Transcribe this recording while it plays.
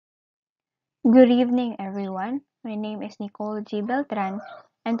Good evening, everyone. My name is Nicole G. Beltran,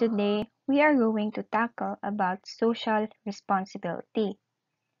 and today we are going to tackle about social responsibility.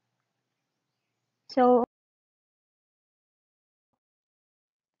 So,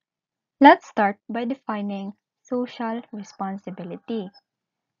 let's start by defining social responsibility.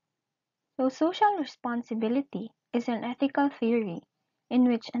 So, social responsibility is an ethical theory in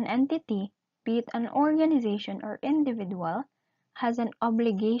which an entity, be it an organization or individual, has an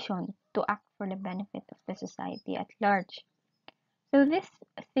obligation to act for the benefit of the society at large. So this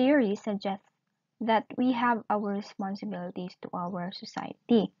theory suggests that we have our responsibilities to our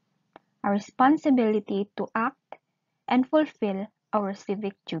society, a responsibility to act and fulfill our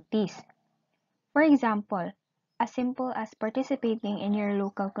civic duties. For example, as simple as participating in your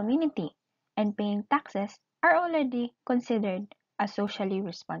local community and paying taxes are already considered a socially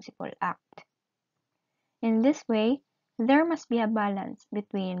responsible act. In this way, there must be a balance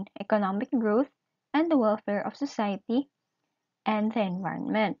between economic growth and the welfare of society and the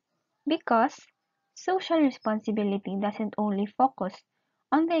environment. Because social responsibility doesn't only focus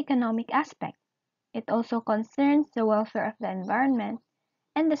on the economic aspect, it also concerns the welfare of the environment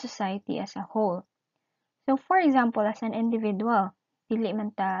and the society as a whole. So for example, as an individual, dili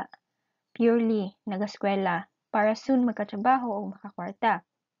man ta purely nag-eskwela para soon magkatrabaho o makakwarta.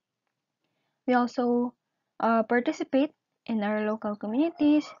 We also participate in our local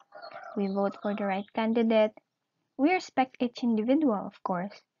communities, we vote for the right candidate, we respect each individual, of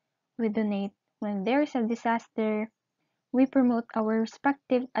course. We donate when there is a disaster. We promote our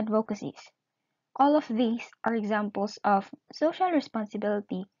respective advocacies. All of these are examples of social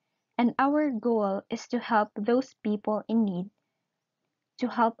responsibility, and our goal is to help those people in need, to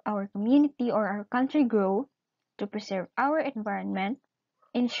help our community or our country grow, to preserve our environment.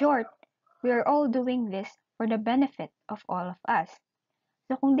 In short, we are all doing this for the benefit of all of us.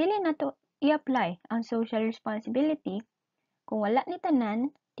 So kung dili nato i-apply ang social responsibility, kung wala ni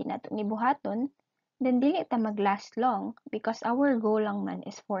tanan, di nato ni buhaton, then dili ta mag-last long because our goal lang man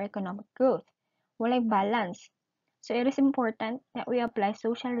is for economic growth. Walay balance. So it is important that we apply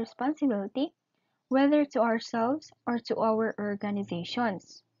social responsibility whether to ourselves or to our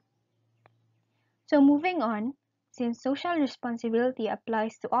organizations. So moving on, since social responsibility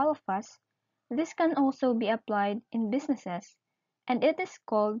applies to all of us, this can also be applied in businesses, and it is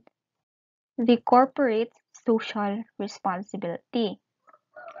called the corporate social responsibility.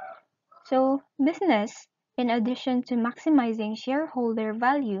 So, business, in addition to maximizing shareholder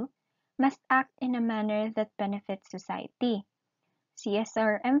value, must act in a manner that benefits society.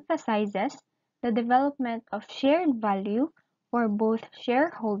 CSR emphasizes the development of shared value for both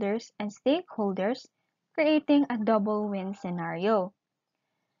shareholders and stakeholders, creating a double win scenario.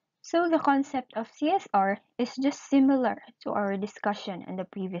 So, the concept of CSR is just similar to our discussion in the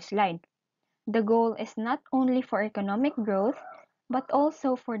previous slide. The goal is not only for economic growth, but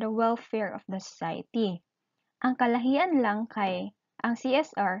also for the welfare of the society. Ang kalahian lang kay ang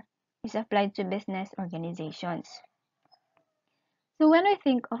CSR is applied to business organizations. So when we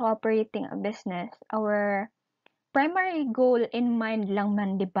think of operating a business, our primary goal in mind lang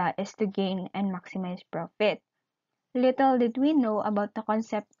man, di ba, is to gain and maximize profit. Little did we know about the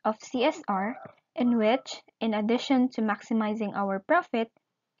concept of CSR, in which, in addition to maximizing our profit,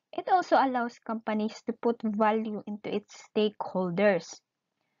 it also allows companies to put value into its stakeholders.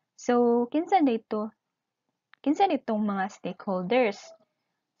 So, kinsa ditong mga stakeholders?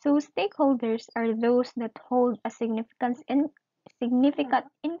 So, stakeholders are those that hold a significant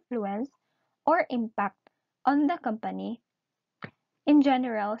influence or impact on the company. In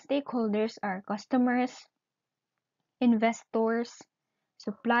general, stakeholders are customers, investors,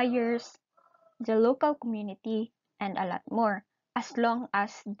 suppliers, the local community, and a lot more. As long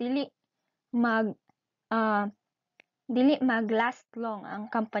as mag uh, dili mag-last long ang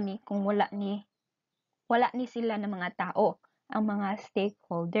company kung wala ni sila ng mga tao, ang mga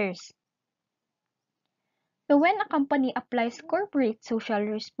stakeholders. So when a company applies corporate social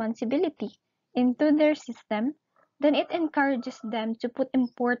responsibility into their system, then it encourages them to put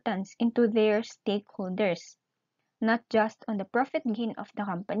importance into their stakeholders, not just on the profit gain of the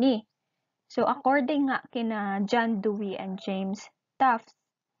company. So according nga kina John Dewey and James Tufts,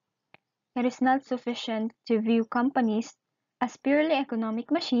 it is not sufficient to view companies as purely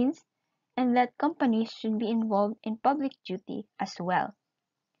economic machines, and that companies should be involved in public duty as well.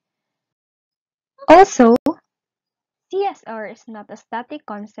 Also, CSR is not a static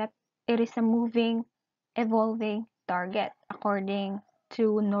concept, it is a moving, evolving target, according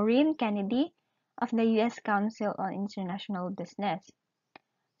to Noreen Kennedy of the U.S. Council on International Business.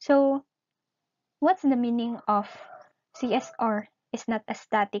 So, what's the meaning of CSR is not a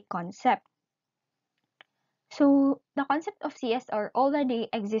static concept? So the concept of CSR already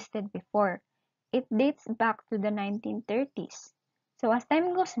existed before. It dates back to the 1930s. So as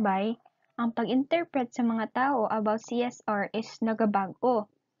time goes by, ang pag-interpret sa mga tao about CSR is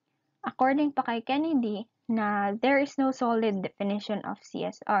nagabago. According pa kay Kennedy na there is no solid definition of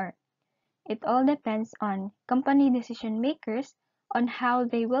CSR. It all depends on company decision makers on how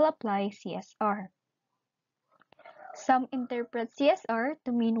they will apply CSR. Some interpret CSR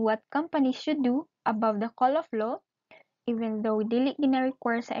to mean what companies should do above the call of law, even though dili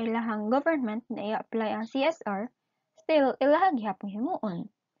gina-require sa ilahang government na i-apply ang CSR, still ilaha gihapon himuon.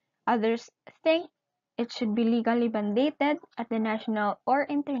 Others think it should be legally mandated at the national or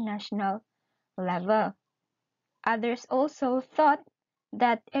international level. Others also thought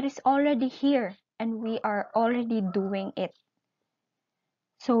that it is already here and we are already doing it.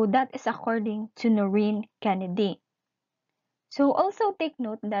 So that is according to Noreen Kennedy. So also take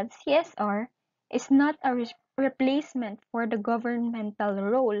note that CSR is not a replacement for the governmental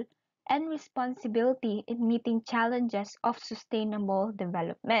role and responsibility in meeting challenges of sustainable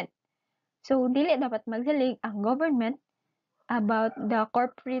development. So dili dapat magsalig ang government about the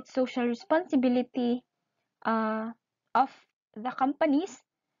corporate social responsibility of the companies,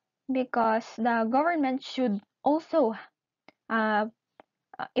 because the government should also uh,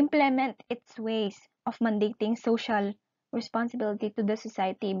 implement its ways of mandating social responsibility to the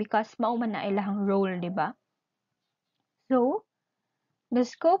society, because mao man na ilahang role, di ba? So, the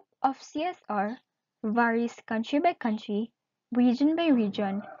scope of CSR varies country by country, region by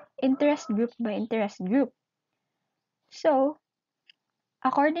region, interest group by interest group. So,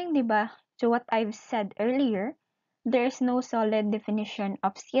 according, di ba, to what I've said earlier, there is no solid definition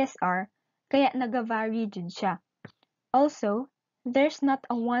of CSR, kaya nagavary jud siya. Also, there's not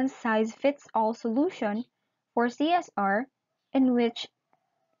a one-size-fits-all solution for CSR, in which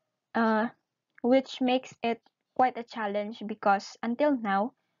makes it quite a challenge, because until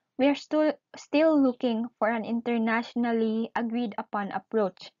now, we are still looking for an internationally agreed upon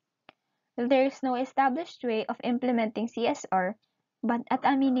approach. There is no established way of implementing CSR, but at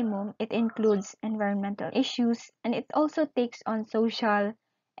a minimum, it includes environmental issues, and it also takes on social,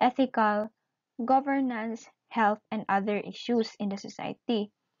 ethical, governance, health, and other issues in the society.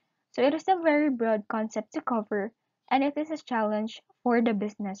 So it is a very broad concept to cover, and it is a challenge for the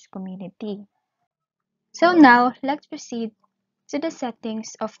business community. So now, let's proceed to the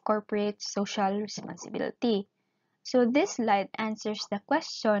settings of corporate social responsibility. So this slide answers the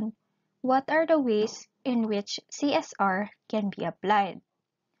question, what are the ways in which CSR can be applied?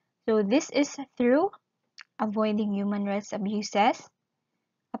 So this is through avoiding human rights abuses,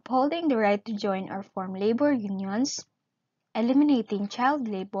 upholding the right to join or form labor unions, eliminating child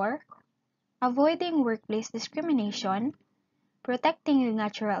labor, avoiding workplace discrimination, protecting the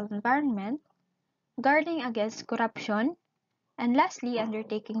natural environment, guarding against corruption, and lastly,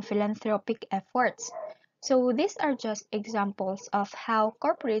 undertaking philanthropic efforts. So these are just examples of how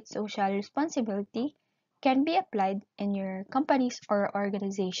corporate social responsibility can be applied in your companies or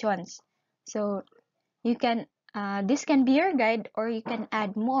organizations. So you can this can be your guide, or you can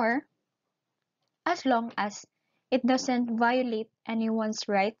add more, as long as it doesn't violate anyone's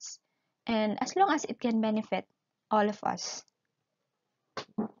rights and as long as it can benefit all of us.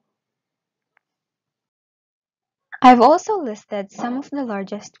 I've also listed some of the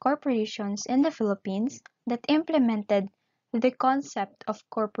largest corporations in the Philippines that implemented the concept of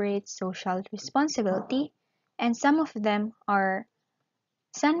corporate social responsibility, and some of them are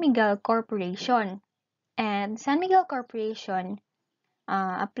San Miguel Corporation. And San Miguel Corporation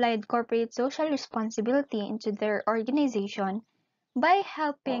applied corporate social responsibility into their organization by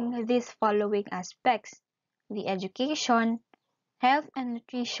helping these following aspects: the education, health and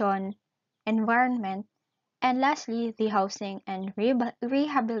nutrition, environment, and lastly, the housing and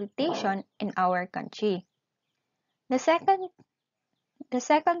rehabilitation in our country. The second, the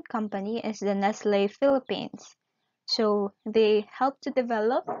second company is the Nestle Philippines. So they help to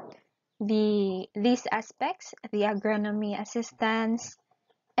develop these aspects: the agronomy assistance,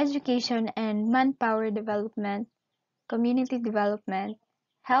 education and manpower development, community development,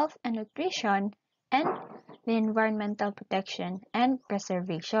 health and nutrition, and the environmental protection and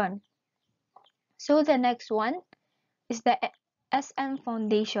preservation. So the next one is the SM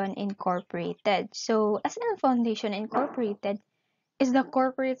Foundation Incorporated. So SM Foundation Incorporated is the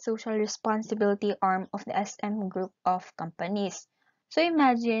corporate social responsibility arm of the SM group of companies. So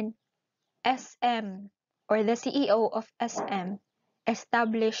imagine SM, or the CEO of SM,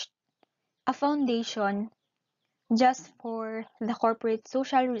 established a foundation just for the corporate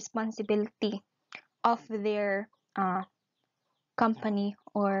social responsibility of their company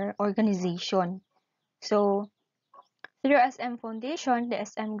or organization. So, through SM Foundation, the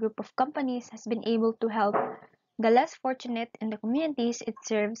SM group of companies has been able to help the less fortunate in the communities it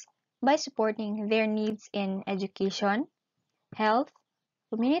serves by supporting their needs in education, health,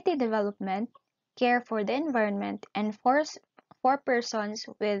 community development, care for the environment, and for persons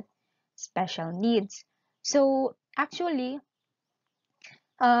with special needs. So actually,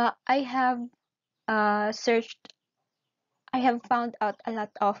 I have searched, I have found out a lot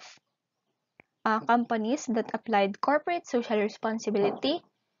of companies that applied corporate social responsibility,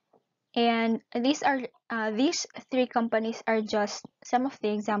 and these three companies are just some of the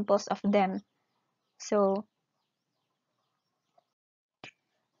examples of them. So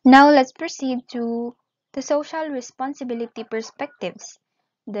now let's proceed to the social responsibility perspectives,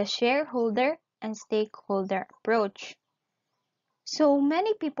 the shareholder and stakeholder approach. So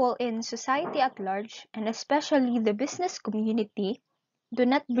many people in society at large, and especially the business community, do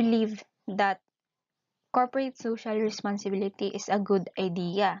not believe that corporate social responsibility is a good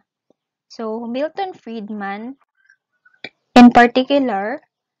idea. So Milton Friedman, in particular,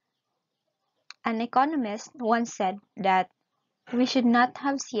 an economist, once said that we should not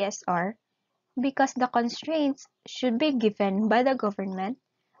have CSR because the constraints should be given by the government,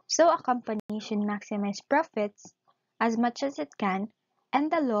 so a company should maximize profits as much as it can,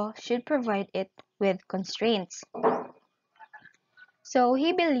 and the law should provide it with constraints. So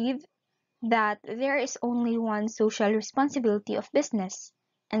he believed that there is only one social responsibility of business,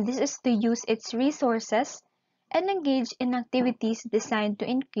 and this is to use its resources and engage in activities designed to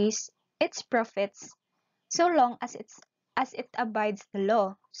increase its profits so long as it abides the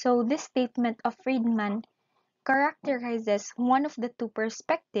law. So this statement of Friedman characterizes one of the two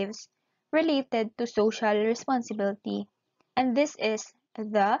perspectives related to social responsibility, and this is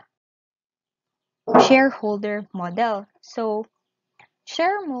the shareholder model. So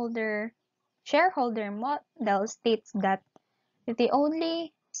shareholder shareholder model states that the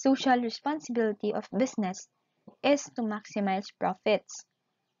only social responsibility of business is to maximize profits.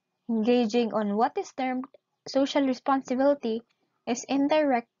 Engaging on what is termed social responsibility is in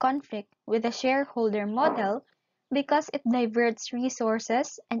direct conflict with the shareholder model because it diverts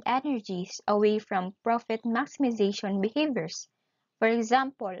resources and energies away from profit maximization behaviors. For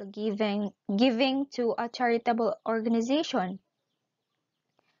example, giving to a charitable organization.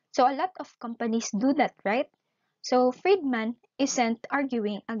 So a lot of companies do that, right? So Friedman isn't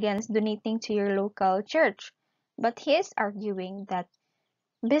arguing against donating to your local church, but he is arguing that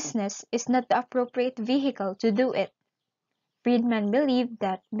business is not the appropriate vehicle to do it. Friedman believed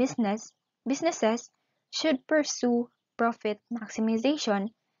that businesses should pursue profit maximization,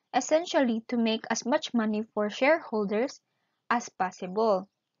 essentially to make as much money for shareholders as possible.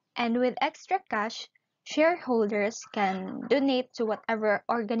 And with extra cash, shareholders can donate to whatever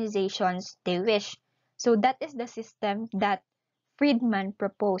organizations they wish. So that is the system that Friedman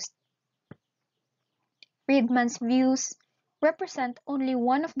proposed. Friedman's views represent only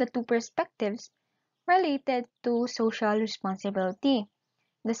one of the two perspectives related to social responsibility.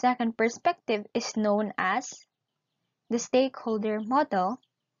 The second perspective is known as the stakeholder model,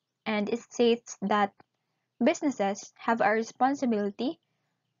 and it states that businesses have a responsibility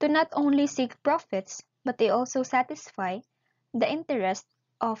to not only seek profits, but they also satisfy the interest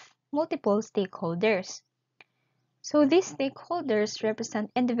of multiple stakeholders. So these stakeholders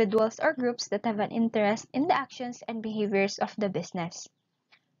represent individuals or groups that have an interest in the actions and behaviors of the business.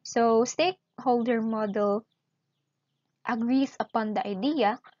 So stakeholder model agrees upon the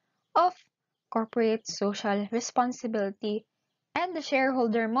idea of corporate social responsibility, and the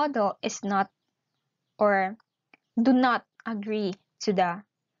shareholder model is not or do not agree to the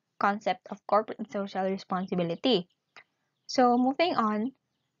concept of corporate social responsibility. So moving on,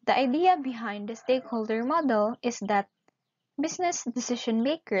 the idea behind the stakeholder model is that business decision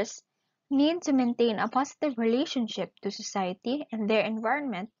makers need to maintain a positive relationship to society and their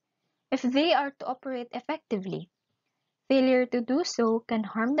environment if they are to operate effectively. Failure to do so can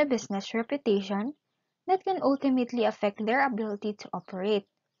harm the business reputation that can ultimately affect their ability to operate.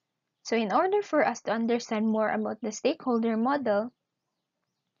 So in order for us to understand more about the stakeholder model,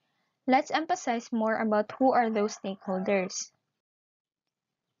 let's emphasize more about who are those stakeholders.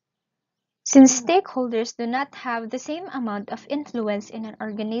 Since stakeholders do not have the same amount of influence in an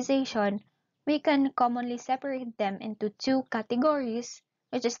organization, we can commonly separate them into two categories,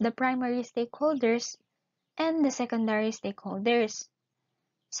 which is the primary stakeholders and the secondary stakeholders.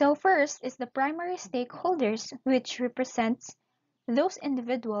 So first is the primary stakeholders, which represents those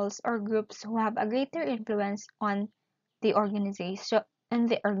individuals or groups who have a greater influence on the organization.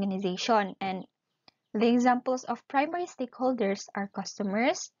 And the examples of primary stakeholders are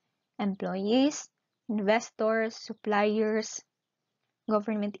customers, employees, investors, suppliers,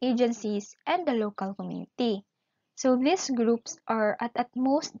 government agencies, and the local community. So these groups are at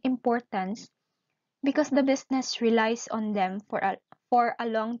utmost importance because the business relies on them for a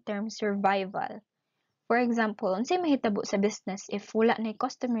long-term survival. For example, unsay mahitabo sa business if wala nay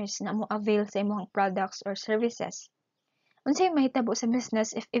customers na mo avail sa imong products or services? Unsay mahitabo sa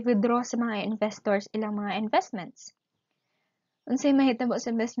business if i-withdraw sa mga investors ilang mga investments? Unsay mahitabo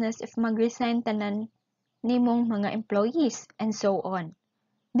sa business if mag-resign tanan nimong mga employees and so on?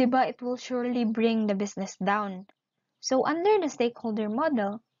 Diba, it will surely bring the business down. So under the stakeholder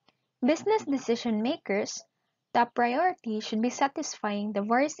model, business decision makers, top priority should be satisfying the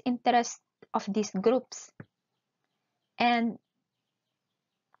various interests of these groups. And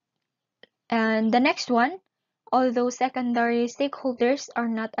the next one, although secondary stakeholders are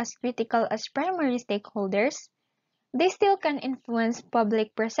not as critical as primary stakeholders, they still can influence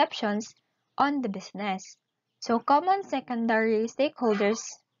public perceptions on the business. So common secondary stakeholders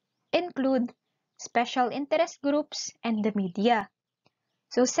include special interest groups and the media.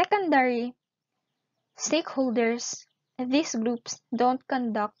 So secondary stakeholders, these groups don't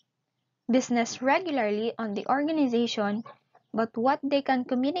conduct business regularly on the organization, but what they can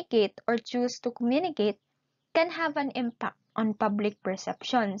communicate or choose to communicate can have an impact on public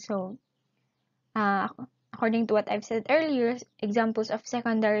perception. So, according to what I've said earlier, examples of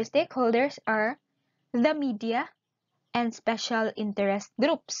secondary stakeholders are the media and special interest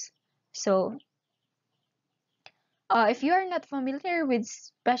groups. So, if you are not familiar with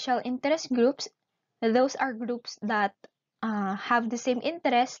special interest groups, those are groups that have the same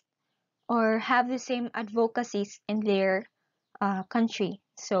interest or have the same advocacies in their country.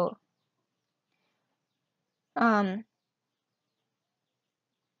 Um,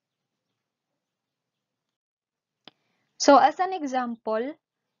 so as an example,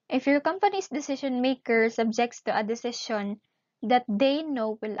 if your company's decision maker subjects to a decision that they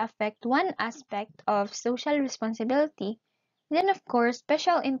know will affect one aspect of social responsibility, then of course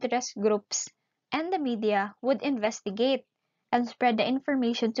special interest groups and the media would investigate and spread the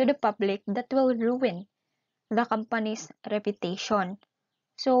information to the public that will ruin the company's reputation.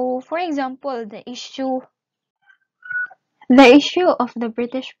 So, for example, the issue of the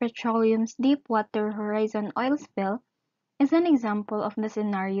British Petroleum's Deepwater Horizon oil spill is an example of the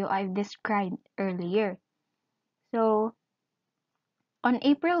scenario I've described earlier. So, on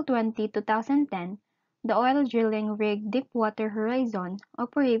April 20, 2010, the oil drilling rig Deepwater Horizon,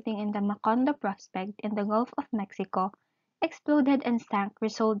 operating in the Macondo prospect in the Gulf of Mexico, exploded and sank,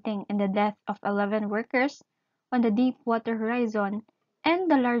 resulting in the death of 11 workers on the Deepwater Horizon and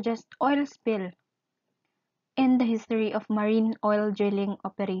the largest oil spill in the history of marine oil drilling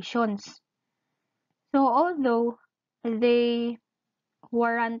operations. So although they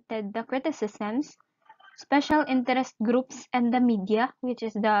warranted the criticisms, special interest groups and the media, which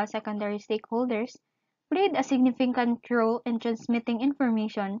is the secondary stakeholders, played a significant role in transmitting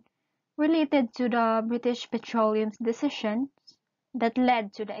information related to the British Petroleum's decisions that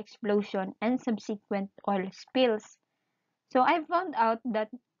led to the explosion and subsequent oil spills. So I found out that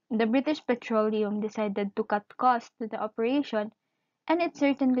the British Petroleum decided to cut costs to the operation, and it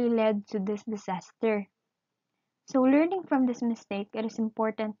certainly led to this disaster. So learning from this mistake, it is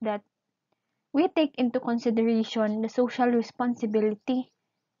important that we take into consideration the social responsibility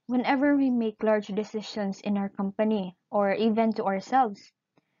whenever we make large decisions in our company or even to ourselves.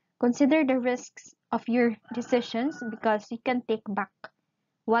 Consider the risks of your decisions because you can take back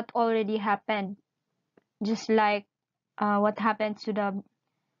what already happened, just like what happened to the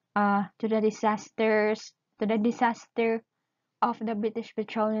disaster of the British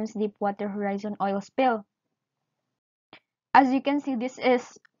Petroleum's Deepwater Horizon oil spill. As you can see,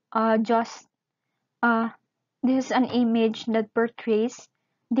 just uh, this is an image that portrays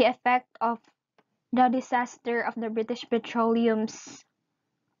the effect of the disaster of the British Petroleum's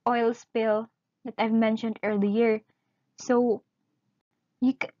oil spill that I've mentioned earlier. So,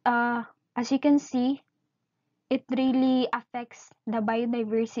 you, as you can see, it really affects the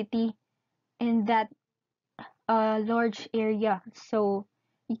biodiversity in that large area. So,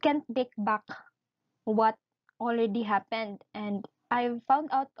 you can't take back what already happened. And I found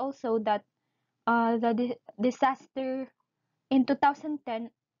out also that the disaster in 2010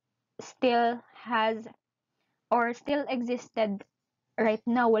 still has or still existed right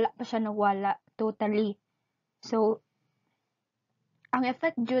now. Wala pa siya nawala totally. So, ang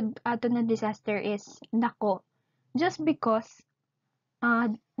effect jud ato na disaster is nako. Just because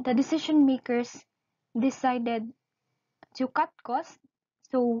the decision makers decided to cut costs.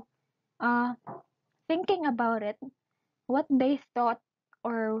 So, uh, thinking about it, what they thought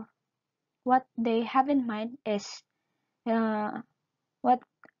or what they have in mind is what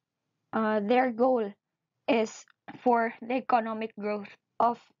their goal is for the economic growth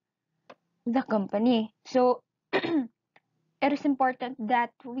of the company. So it is important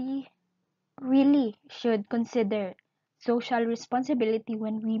that we really should consider social responsibility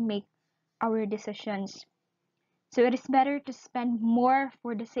when we make our decisions. So it is better to spend more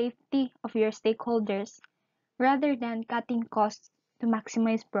for the safety of your stakeholders rather than cutting costs to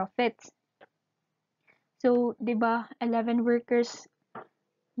maximize profits. So, 'di ba, 11 workers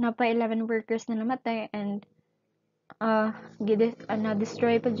na namatay and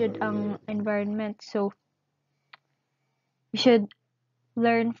na-destroy pa jud ang environment. So, we should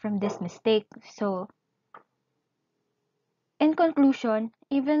learn from this mistake. So, in conclusion,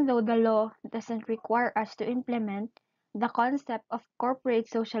 even though the law doesn't require us to implement the concept of corporate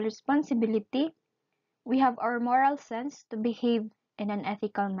social responsibility, we have our moral sense to behave in an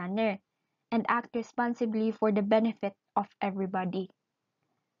ethical manner and act responsibly for the benefit of everybody.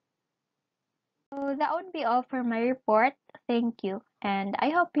 So that would be all for my report. Thank you, and I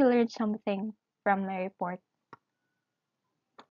hope you learned something from my report.